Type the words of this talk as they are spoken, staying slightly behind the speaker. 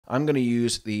I'm going to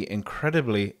use the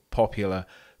incredibly popular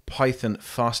Python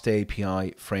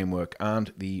FastAPI framework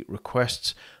and the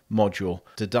requests module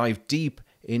to dive deep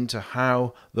into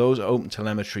how those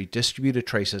OpenTelemetry distributed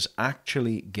traces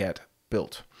actually get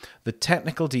built. The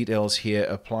technical details here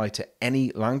apply to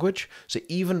any language, so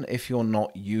even if you're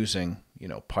not using,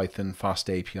 Python,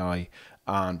 FastAPI,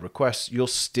 and requests, you'll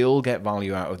still get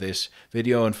value out of this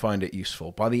video and find it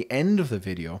useful. By the end of the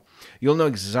video, you'll know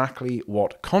exactly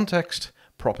what context,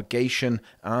 propagation,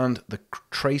 and the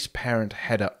trace parent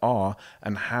header are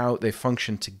and how they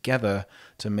function together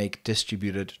to make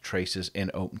distributed traces in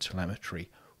OpenTelemetry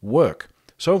work.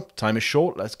 So, time is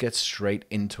short, let's get straight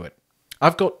into it.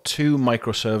 I've got two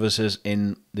microservices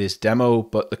in this demo,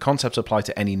 but the concepts apply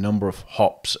to any number of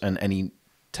hops and any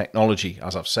technology,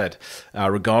 as I've said,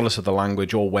 regardless of the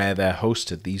language or where they're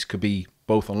hosted. These could be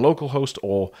both on localhost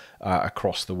or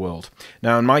across the world.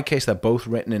 Now, in my case, they're both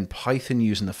written in Python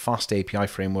using the FastAPI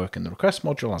framework and the request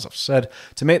module, as I've said,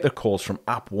 to make their calls from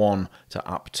app 1 to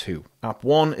app 2. App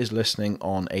 1 is listening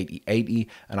on 8080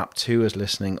 and app 2 is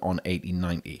listening on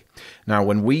 8090. Now,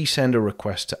 when we send a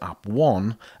request to app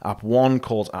 1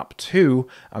 calls app 2,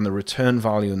 and the return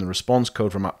value and the response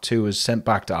code from app 2 is sent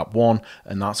back to app 1,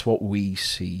 and that's what we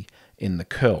see in the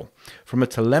curl. From a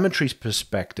telemetry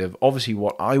perspective, obviously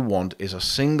what I want is a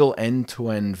single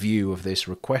end-to-end view of this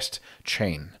request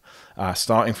chain.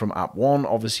 Starting from app 1,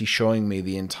 obviously showing me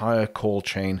the entire call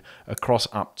chain across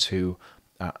app 2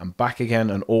 and back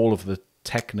again, and all of the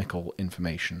technical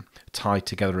information tied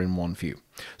together in one view.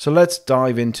 So let's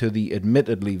dive into the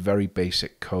admittedly very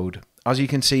basic code. As you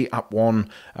can see, app 1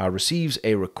 receives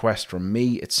a request from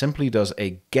me. It simply does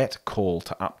a get call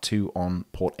to app 2 on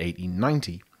port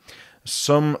 8090.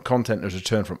 Some content is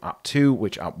returned from app 2,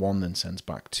 which app 1 then sends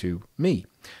back to me,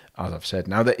 as I've said.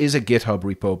 Now, there is a GitHub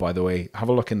repo, by the way. Have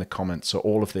a look in the comments, so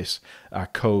all of this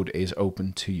code is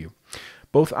open to you.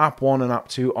 Both app 1 and app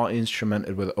 2 are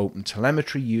instrumented with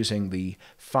OpenTelemetry using the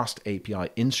FastAPI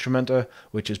instrumenter,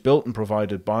 which is built and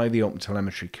provided by the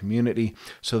OpenTelemetry community,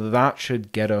 so that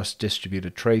should get us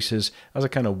distributed traces as a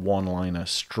kind of one-liner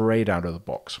straight out of the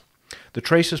box. The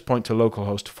traces point to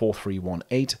localhost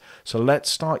 4318, so let's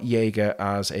start Jaeger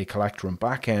as a collector and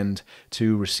backend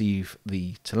to receive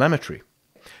the telemetry.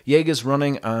 Jaeger's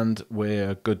running and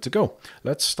we're good to go.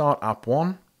 Let's start app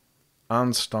 1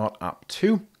 and start app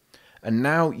 2, and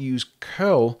now use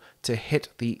curl to hit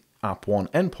the app 1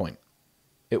 endpoint.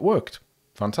 It worked.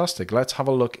 Fantastic. Let's have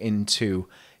a look into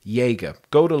Jaeger.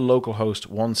 Go to localhost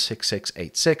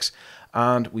 16686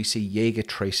 and we see Jaeger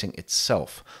tracing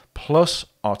itself, plus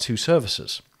our two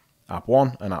services, app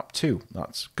 1 and app 2.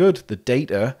 That's good. The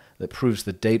data that proves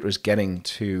the data is getting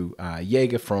to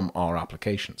Jaeger from our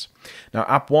applications. Now,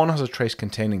 app 1 has a trace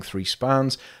containing 3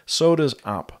 spans, so does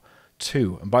app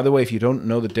 2. And by the way, if you don't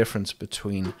know the difference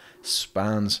between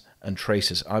spans and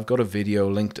traces, I've got a video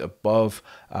linked above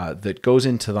that goes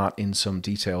into that in some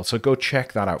detail. So go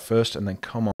check that out first and then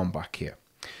come on back here.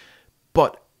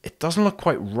 But it doesn't look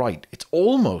quite right. It's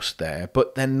almost there,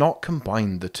 but they're not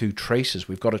combined, the two traces.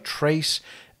 We've got a trace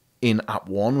in app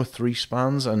 1 with 3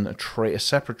 spans and a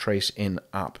separate trace in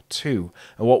app 2.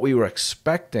 And what we were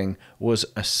expecting was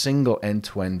a single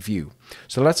end-to-end view.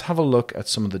 So let's have a look at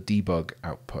some of the debug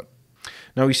output.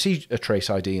 Now we see a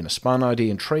trace ID and a span ID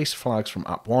and trace flags from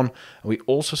app 1. And we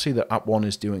also see that app 1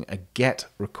 is doing a get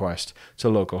request to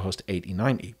localhost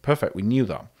 8090. Perfect, we knew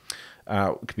that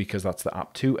because that's the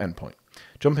app 2 endpoint.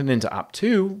 Jumping into app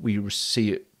 2, we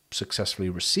see it successfully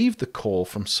received the call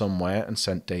from somewhere and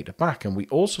sent data back. And we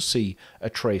also see a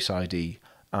trace ID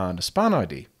and a span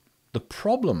ID. The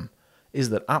problem is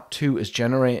that app 2 is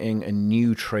generating a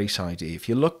new trace ID. If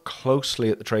you look closely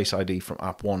at the trace ID from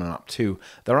app 1 and app 2,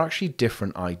 they're actually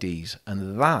different IDs.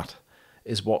 And that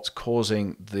is what's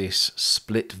causing this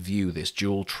split view, this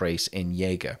dual trace in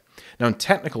Jaeger. Now, in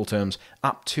technical terms,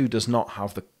 app 2 does not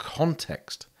have the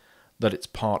context that it's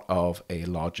part of a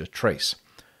larger trace.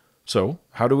 So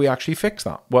how do we actually fix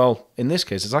that? Well, in this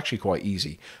case, it's actually quite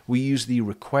easy. We use the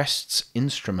requests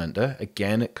instrumenter.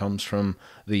 Again, it comes from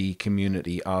the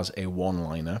community as a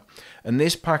one-liner. And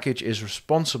this package is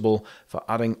responsible for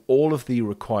adding all of the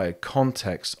required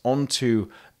context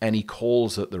onto any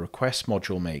calls that the request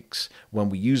module makes when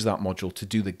we use that module to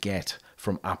do the get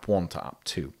from app 1 to app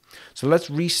 2. So let's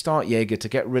restart Jaeger to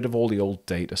get rid of all the old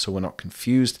data so we're not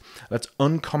confused. Let's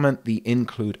uncomment the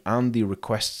include and the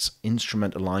requests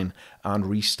instrument line and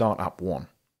restart app 1.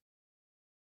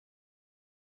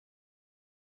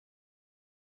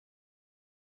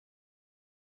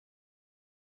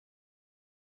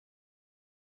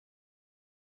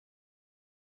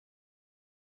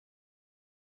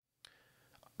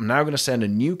 I'm now going to send a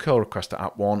new curl request to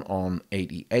app1 on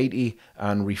 8080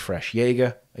 and refresh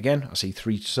Jaeger. Again, I see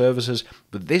 3 services,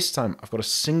 but this time I've got a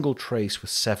single trace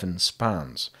with 7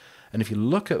 spans. And if you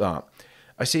look at that,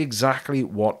 I see exactly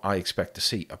what I expect to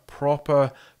see, a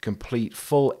proper, complete,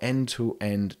 full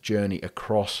end-to-end journey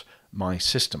across my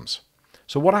systems.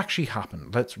 So what actually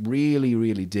happened? Let's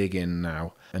really dig in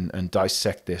now and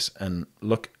dissect this and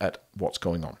look at what's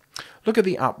going on. Look at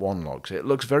the app1 logs. It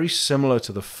looks very similar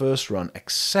to the first run,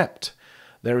 except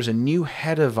there is a new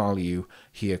header value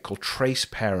here called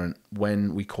traceparent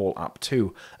when we call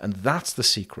app2, and that's the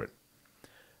secret.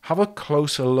 Have a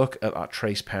closer look at that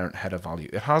traceparent header value.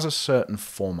 It has a certain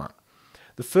format.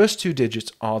 The first 2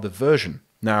 digits are the version.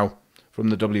 Now, from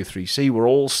the W3C, we're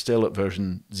all still at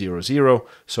version 00,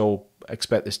 so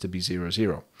expect this to be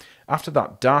 00. After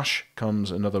that dash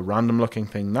comes another random looking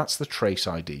thing. That's the trace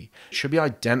ID. It should be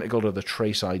identical to the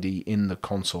trace ID in the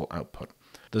console output.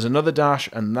 There's another dash,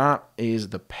 and that is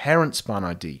the parent span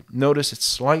ID. Notice it's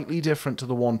slightly different to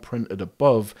the one printed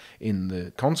above in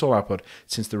the console output,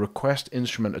 since the request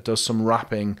instrument does some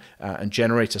wrapping and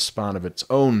generates a span of its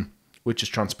own, which is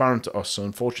transparent to us. So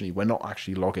unfortunately, we're not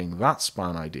actually logging that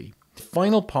span ID. The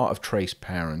final part of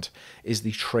traceparent is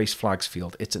the trace flags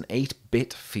field. It's an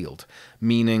 8-bit field,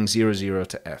 meaning 00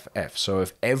 to FF. So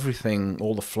if everything,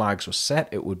 all the flags were set,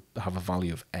 it would have a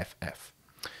value of FF.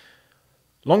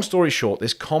 Long story short,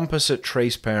 this composite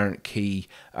traceparent key,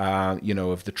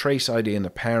 of the trace ID and the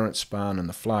parent span and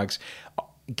the flags,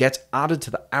 gets added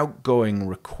to the outgoing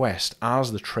request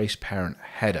as the traceparent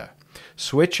header.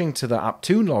 Switching to the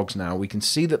app2 logs now, we can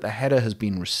see that the header has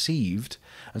been received,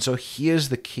 and so here's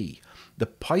the key. The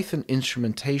Python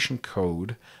instrumentation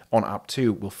code on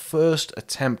app2 will first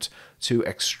attempt to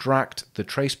extract the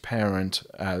traceparent,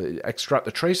 extract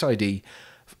the trace ID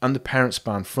and the parent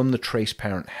span from the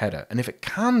traceparent header. And if it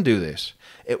can do this,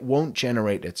 it won't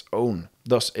generate its own.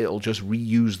 Thus, it'll just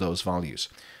reuse those values.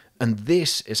 And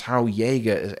this is how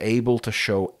Jaeger is able to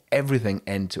show everything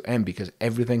end to end, because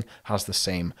everything has the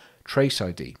same trace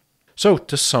ID. So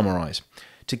to summarize,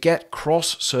 to get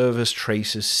cross-service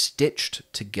traces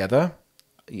stitched together,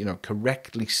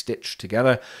 correctly stitched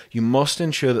together, you must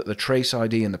ensure that the trace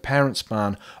ID and the parent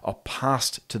span are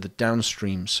passed to the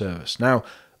downstream service. Now,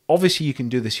 obviously you can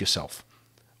do this yourself,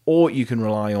 or you can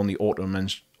rely on the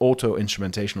auto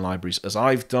instrumentation libraries, as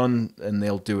I've done, and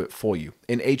they'll do it for you.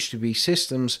 In HTTP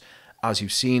systems, as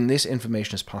you've seen, this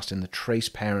information is passed in the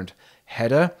traceparent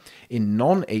header. In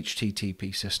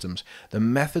non-HTTP systems, the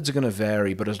methods are going to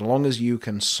vary, but as long as you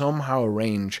can somehow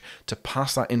arrange to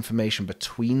pass that information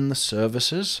between the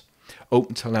services,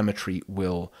 OpenTelemetry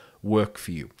will work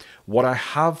for you. What I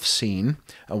have seen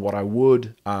and what I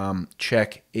would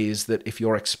check is that if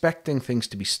you're expecting things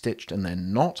to be stitched and they're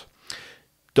not,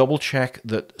 double check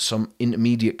that some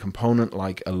intermediate component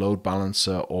like a load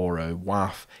balancer or a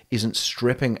WAF isn't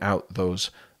stripping out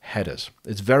those headers.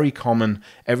 It's very common.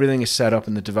 Everything is set up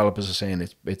and the developers are saying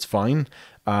it's fine,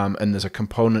 and there's a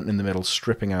component in the middle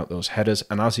stripping out those headers,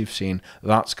 and as you've seen,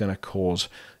 that's going to cause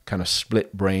kind of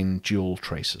split brain dual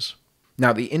traces.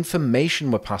 Now, the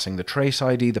information we're passing, the trace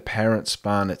ID, the parent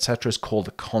span, etc., is called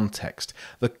the context.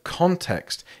 The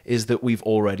context is that we've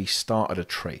already started a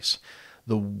trace.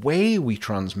 The way we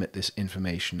transmit this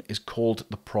information is called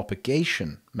the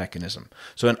propagation mechanism.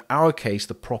 So in our case,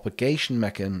 the propagation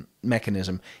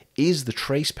mechanism is the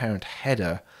traceparent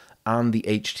header and the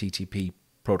HTTP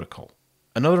protocol.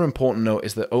 Another important note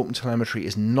is that OpenTelemetry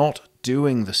is not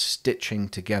doing the stitching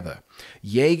together.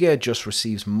 Jaeger just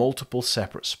receives multiple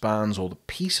separate spans or the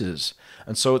pieces,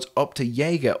 and so it's up to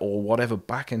Jaeger or whatever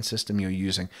backend system you're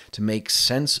using to make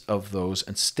sense of those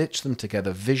and stitch them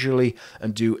together visually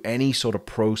and do any sort of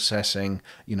processing,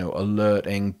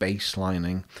 alerting,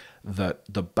 baselining that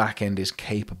the backend is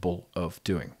capable of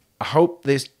doing. I hope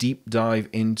this deep dive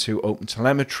into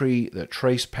OpenTelemetry, the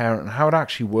traceparent, and how it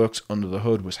actually works under the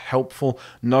hood was helpful,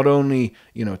 not only,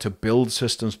 to build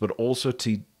systems, but also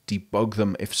to debug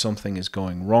them if something is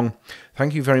going wrong.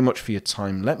 Thank you very much for your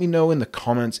time. Let me know in the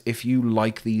comments if you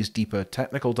like these deeper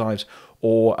technical dives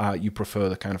or you prefer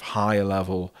the kind of higher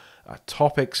level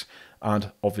topics,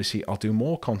 and obviously I'll do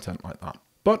more content like that.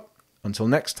 But until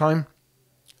next time,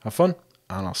 have fun,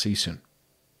 and I'll see you soon.